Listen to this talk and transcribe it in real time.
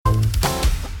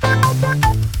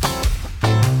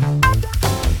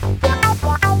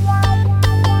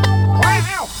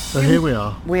here we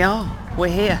are. We are. We're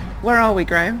here. Where are we,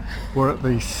 Graham? We're at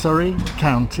the Surrey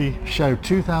County Show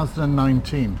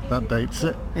 2019. That dates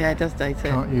it. Yeah, it does date it.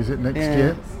 Can't use it next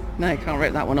year. No, can't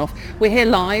rip that one off. We're here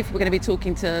live. We're going to be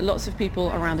talking to lots of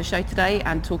people around the show today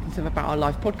and talking to them about our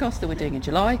live podcast that we're doing in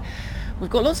July. We've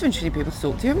got lots of interesting people to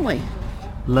talk to, haven't we?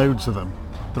 Loads of them.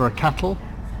 There are cattle.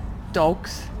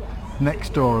 Dogs.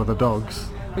 Next door are the dogs.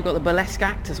 We've got the Burlesque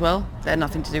Act as well. They're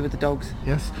nothing to do with the dogs.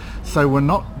 Yes. So we're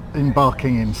not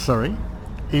embarking in Surrey,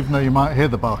 even though you might hear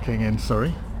the barking in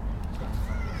Surrey.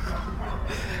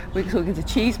 We're talking to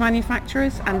cheese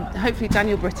manufacturers and hopefully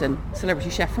Daniel Britton, celebrity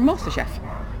chef from MasterChef.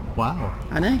 Wow.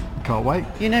 I know. Can't wait.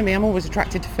 You know me, I'm always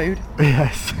attracted to food.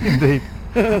 Yes, indeed.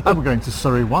 And we're going to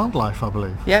Surrey Wildlife, I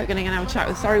believe. Yeah, we're going to have a chat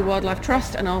with Surrey Wildlife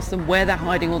Trust and ask them where they're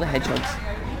hiding all the hedgehogs.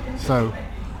 So,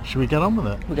 should we get on with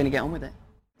it? We're going to get on with it.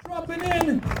 Dropping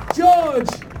in, George,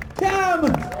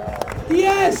 Cam,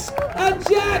 yes, and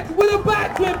Jack with a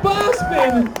backflip bar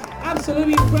spin.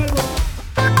 Absolutely incredible.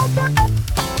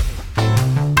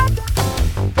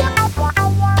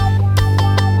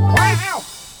 Wow!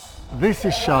 This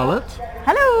is Charlotte.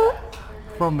 Hello!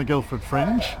 From the Guildford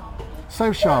Fringe.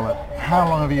 So Charlotte, how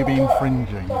long have you been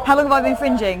fringing? How long have I been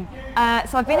fringing?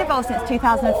 So I've been involved since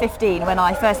 2015 when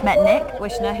I first met Nick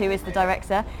Wishner, who is the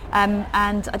director, and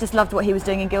I just loved what he was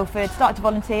doing in Guildford, started to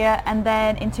volunteer, and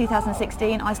then in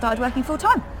 2016 I started working full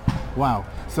time. Wow,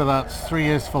 so that's 3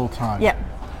 years full time? Yeah.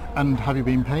 And have you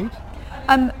been paid?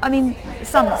 I mean,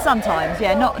 sometimes,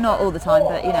 yeah, not all the time,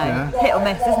 but you know, hit or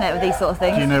miss, isn't it, with these sort of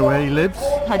things? Do you know where he lives?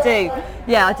 I do,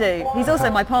 yeah, I do. He's also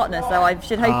my partner, so I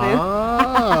should hope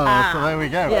so there we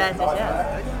go. Yes.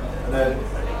 And then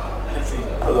literally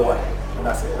pull away, and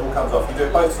that's it. It all comes off. You do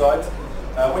it both sides.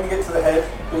 When you get to the head,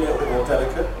 be a little bit more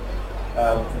delicate.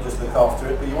 You just look after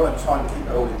it, but you want to try and keep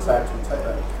it all intact and take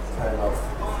that tail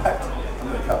off. In fact, I'm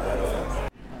going to cut that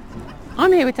off.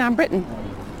 I'm here with Dan Britton.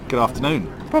 Good afternoon.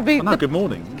 Probably. Good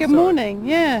morning. Good morning,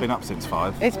 yeah. Been up since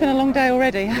 5. It's been a long day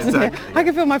already, hasn't it? I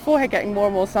can feel my forehead getting more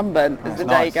and more sunburnt as the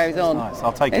day goes on. Nice.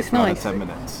 I'll take it for another 10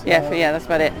 minutes. Yeah, that's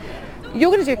about it. You're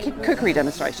going to do a cookery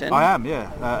demonstration. I am, yeah.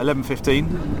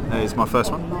 11:15 is my first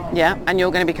one. Yeah, and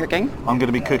you're going to be cooking? I'm going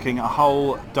to be cooking a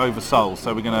whole Dover sole.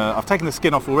 So I've taken the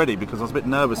skin off already because I was a bit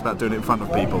nervous about doing it in front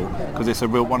of people because it's a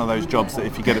real one of those jobs that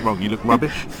if you get it wrong, you look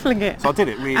rubbish. Fling it. So I did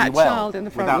it really at well child in the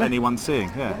front without anyone seeing.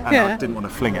 And I didn't want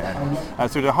to fling it.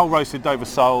 So we did a whole roasted Dover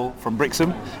sole from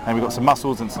Brixham, and we've got some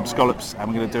mussels and some scallops, and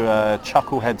we're going to do a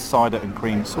chucklehead cider and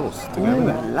cream sauce to go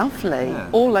with it. Lovely. Yeah.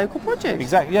 All local produce.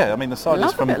 Exactly. Yeah. I mean the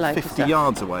cider's from 50 stuff.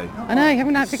 yards away. I know, you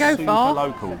haven't had to go super far.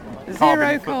 Local.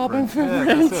 Zero carbon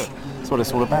footprint. Yeah, that's what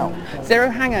it's all about. Zero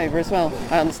hangover as well,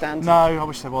 I understand. No, I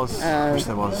wish there was.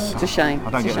 It's a shame.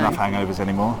 I don't get enough hangovers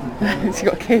anymore. You've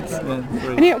got kids.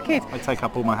 And you've got kids. I take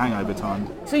up all my hangover time.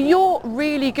 So you're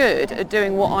really good at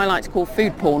doing what I like to call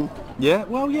food porn. Yeah,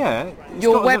 well, yeah.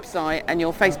 Your website and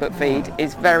your Facebook feed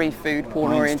is very food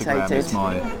porn orientated. Is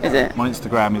it? My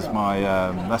Instagram is my.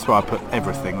 That's where I put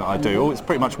everything that I do. It's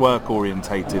pretty much work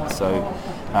orientated. So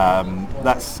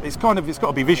it's got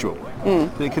to be visual.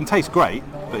 It can taste great,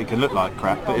 but it can look like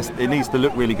crap. But it needs to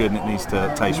look really good and it needs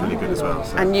to taste really good as well.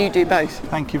 So. And you do both.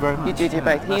 Thank you very much. You do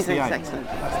both. He's excellent.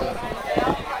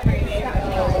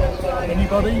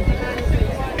 Anybody?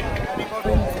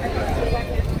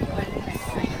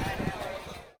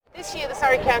 This year the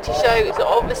Surrey County Show is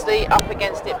obviously up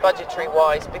against it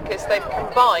budgetary-wise because they've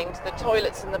combined the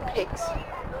toilets and the pigs.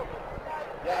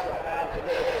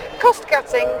 Cost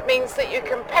cutting means that you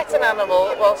can pet an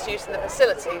animal whilst using the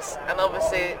facilities, and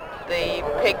obviously the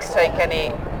pigs take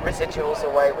any residuals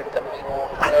away with them.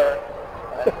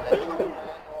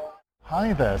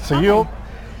 Hi there. So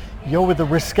you're with the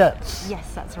Risquettes?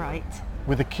 Yes, that's right.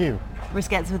 With a Q?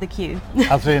 Risquettes with a Q.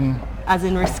 As in? As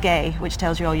in risque, which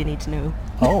tells you all you need to know.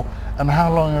 Oh, and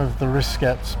how long have the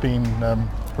Risquettes been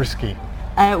risky?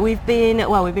 We've been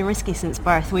risky since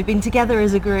birth. We've been together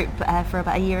as a group for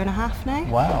about 1.5 years now.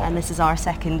 Wow. And this is our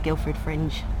second Guildford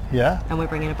Fringe. Yeah. And we're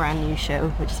bringing a brand new show,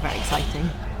 which is very exciting.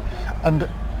 And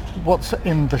what's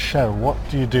in the show? What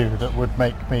do you do that would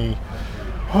make me...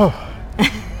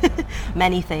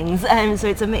 Many things. So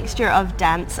it's a mixture of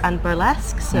dance and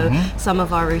burlesque. So some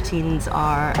of our routines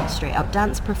are straight up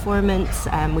dance performance.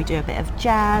 We do a bit of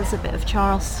jazz, a bit of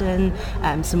Charleston,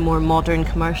 some more modern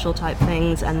commercial type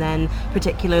things, and then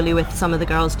particularly with some of the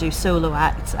girls do solo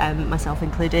acts, myself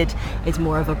included, is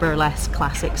more of a burlesque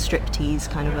classic striptease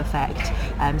kind of effect.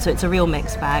 So it's a real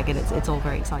mixed bag, and it's all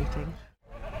very exciting.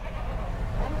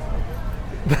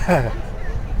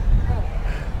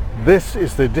 This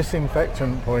is the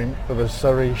disinfectant point for the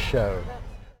Surrey show.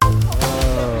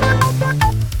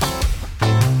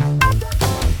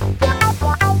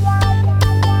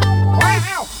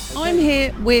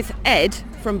 here with Ed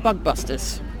from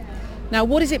Bugbusters. Now,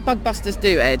 what is it Bugbusters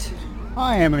do, Ed?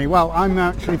 Hi Emily, well I'm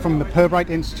actually from the Pirbright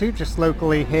Institute, just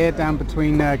locally here down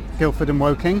between Guildford and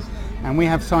Woking, and we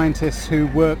have scientists who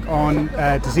work on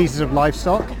diseases of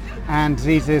livestock and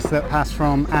diseases that pass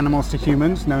from animals to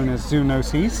humans, known as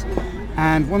zoonoses.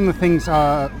 And one of the things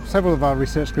several of our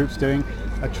research groups doing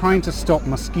are trying to stop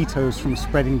mosquitoes from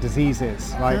spreading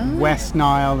diseases like West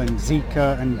Nile and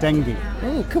Zika and dengue.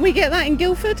 Oh, can we get that in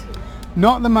Guildford?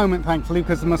 Not at the moment, thankfully,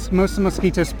 because most of the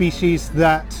mosquito species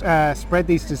that spread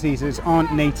these diseases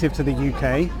aren't native to the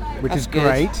UK, which That's is good.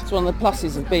 great. It's one of the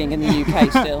pluses of being in the UK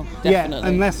still, definitely. Yeah,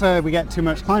 unless we get too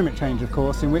much climate change, of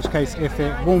course, in which case, if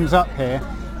it warms up here,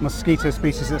 mosquito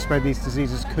species that spread these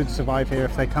diseases could survive here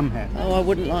if they come here. Oh, I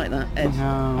wouldn't like that, Ed.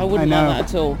 No, I wouldn't I know. like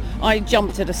that at all. I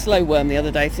jumped at a slow worm the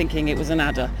other day thinking it was an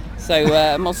adder,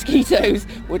 so mosquitoes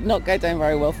would not go down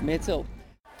very well for me at all.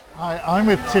 Hi, I'm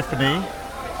with Tiffany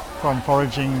from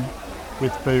Foraging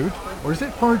with Food. Or is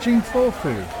it Foraging for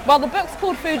Food? Well, the book's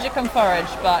called Food You Can Forage,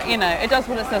 but you know, it does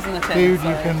what it says in the tin. Food so.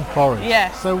 you can forage.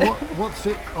 Yes. So what's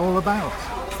it all about?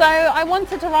 So I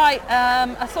wanted to write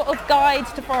a sort of guide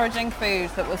to foraging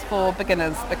foods that was for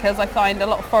beginners, because I find a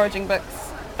lot of foraging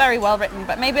books very well written,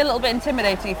 but maybe a little bit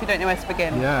intimidating if you don't know where to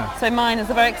begin. Yeah. So mine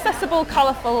is a very accessible,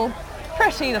 colourful,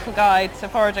 pretty little guide to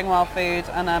foraging wild food,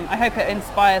 and I hope it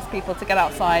inspires people to get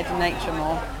outside in nature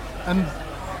more. And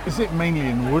is it mainly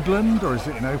in woodland or is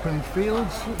it in open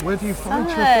fields? Where do you forage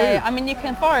your Hey, food? I mean, you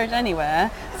can forage anywhere.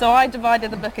 So I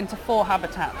divided the book into 4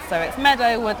 habitats. So it's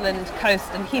meadow, woodland, coast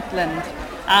and heathland.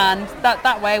 And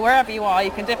that way, wherever you are,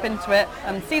 you can dip into it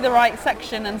and see the right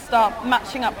section and start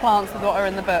matching up plants with what are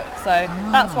in the book. So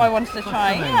that's what I wanted to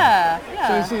try. Fascinating.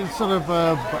 Yeah. So is it sort of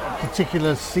a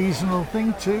particular seasonal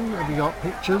thing too? Have you got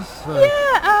pictures?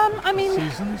 I mean,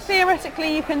 Seasons?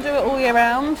 theoretically you can do it all year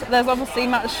round. There's obviously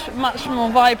much more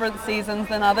vibrant seasons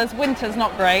than others. Winter's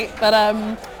not great, but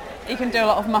you can do a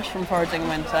lot of mushroom foraging in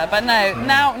winter. But no,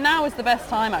 now is the best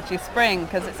time actually, spring,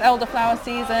 because it's elderflower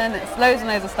season. It's loads and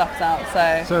loads of stuff's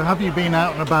out. So have you been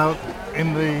out and about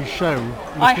in the show?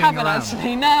 I looking haven't around?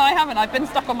 actually. No, I haven't. I've been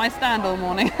stuck on my stand all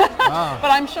morning.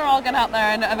 But I'm sure I'll get out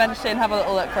there and eventually have a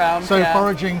little look around. So yeah.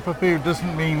 foraging for food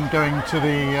doesn't mean going to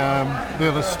the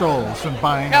other stalls and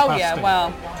buying a Oh pasty? yeah,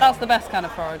 well, that's the best kind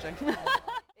of foraging.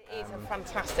 It's a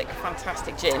fantastic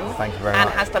gin. Thank you very and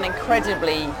much. has done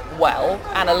incredibly well.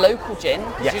 And a local gin.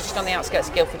 'Cause Yes. You're just on the outskirts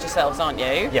of Guildford yourselves, aren't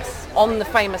you? Yes. On the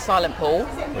famous Silent Pool,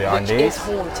 We are which indeed. is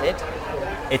haunted.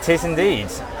 It is indeed.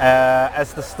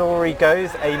 As the story goes,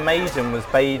 a maiden was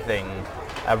bathing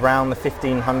around the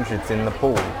 1500s in the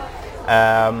pool.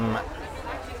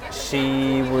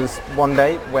 She was one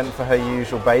day went for her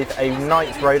usual bathe. A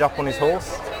knight rode up on his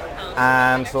horse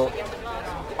and thought,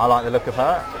 I like the look of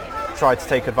her. Tried to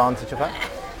take advantage of her.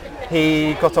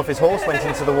 He got off his horse, went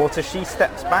into the water. She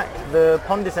steps back. The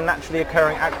pond is a naturally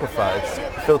occurring aquifer.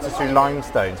 It filters through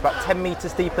limestone. It's about 10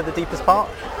 metres deep at the deepest part.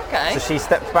 Okay. So she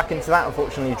steps back into that,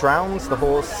 unfortunately drowns. The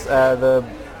horse, the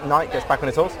knight gets back on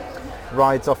his horse,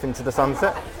 rides off into the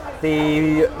sunset.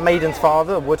 The maiden's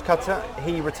father, a woodcutter,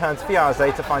 he returns a few hours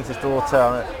later, finds his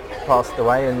daughter passed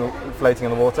away and floating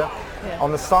in the water. Yeah.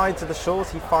 On the sides of the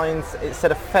shores he finds, it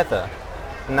said, a feather.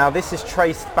 Now this is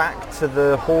traced back to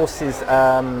the horse's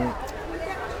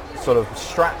sort of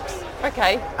straps.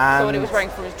 Okay. So what he was wearing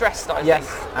from his dress, I Yes,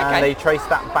 think. and Okay. they trace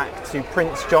that back to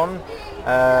Prince John,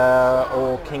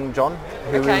 or King John,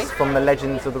 who Okay. is from the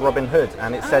legends of the Robin Hood,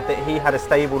 and it said that he had a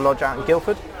stable lodge out in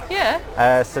Guildford.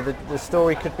 Yeah. So the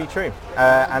story could be true,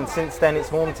 and since then it's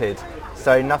haunted.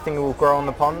 So nothing will grow on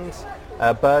the pond.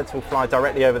 Birds will fly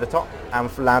directly over the top and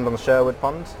land on the Sherwood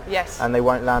Pond. Yes. And they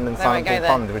won't land in They Silent won't Pool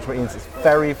go Pond, which means it's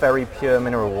very, very pure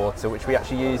mineral water, which we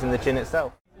actually use in the gin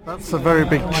itself. That's a very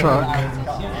big truck.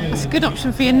 It's a good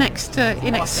option for your next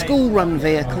school run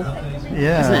vehicle.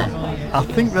 Yeah. Isn't it? I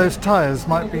think those tyres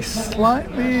might be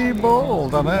slightly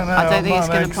bald. I don't know. I don't think it's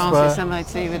I'm going not to an pass expert.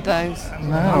 its MOT with those.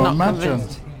 No, I'm not imagine.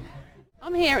 convinced.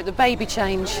 I'm here at the baby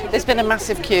change. There's been a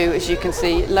massive queue, as you can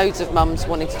see, loads of mums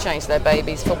wanting to change their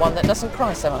babies for one that doesn't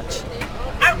cry so much.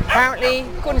 Apparently,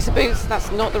 according to Boots,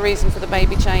 that's not the reason for the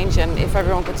baby change, and if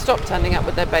everyone could stop turning up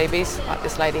with their babies, like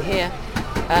this lady here,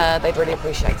 they'd really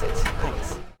appreciate it.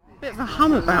 Thanks. Bit of a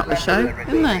hum about the show,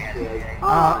 isn't there?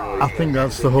 I think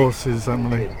that's the horses,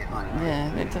 Emily.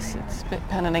 Yeah, it's a bit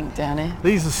pen and ink down here.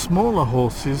 These are smaller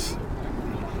horses,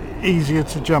 easier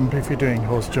to jump if you're doing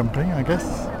horse jumping, I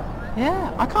guess.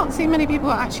 Yeah, I can't see many people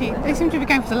actually, they seem to be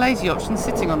going for the lazy option,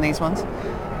 sitting on these ones,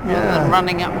 rather than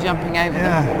running up and jumping over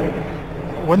them.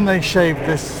 Yeah. When they shaved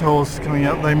this horse coming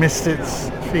up, they missed its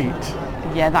feet.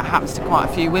 Yeah, that happens to quite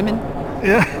a few women.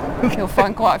 Yeah. You'll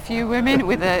find quite a few women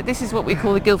with this is what we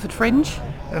call the Guildford Fringe.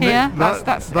 And Here, that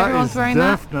everyone's is wearing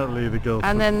that. definitely the Guildford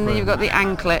And then Fringe. you've got the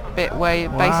anklet bit where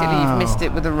basically you've missed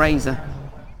it with a razor.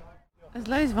 There's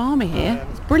loads of army here.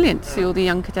 It's brilliant to see all the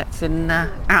young cadets out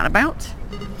and about.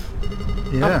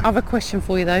 Yeah. I have a question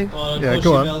for you though. Yeah,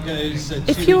 go on.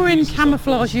 If you're in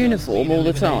camouflage uniform all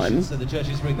the time,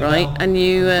 right, and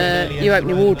you open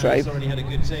your wardrobe, do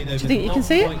you think you can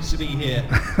see it?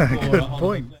 Good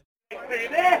point. Through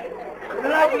there,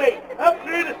 lovely. Up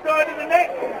through the side of the neck,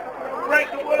 break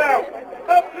the wool out.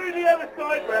 Up through the other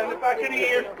side, round the back of the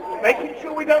ears, making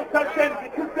sure we don't touch them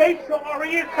because they've got our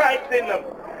ear tags in them.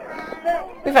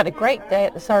 We've had a great day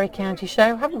at the Surrey County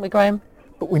Show, haven't we, Graham?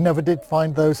 But we never did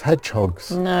find those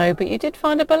hedgehogs. No, but you did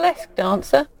find a burlesque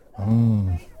dancer.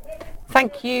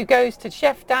 Thank you goes to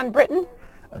Chef Dan Britton,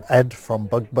 And Ed from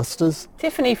Bugbusters.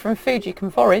 Tiffany from Food You Can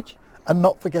Forage, And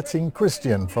not forgetting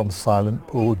Christian from Silent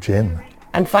Pool Gin.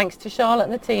 and thanks to Charlotte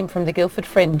and the team from the Guildford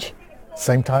Fringe.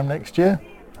 Same time next year?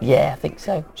 Yeah, I think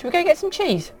so. Should we go get some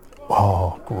cheese?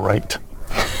 Oh, great.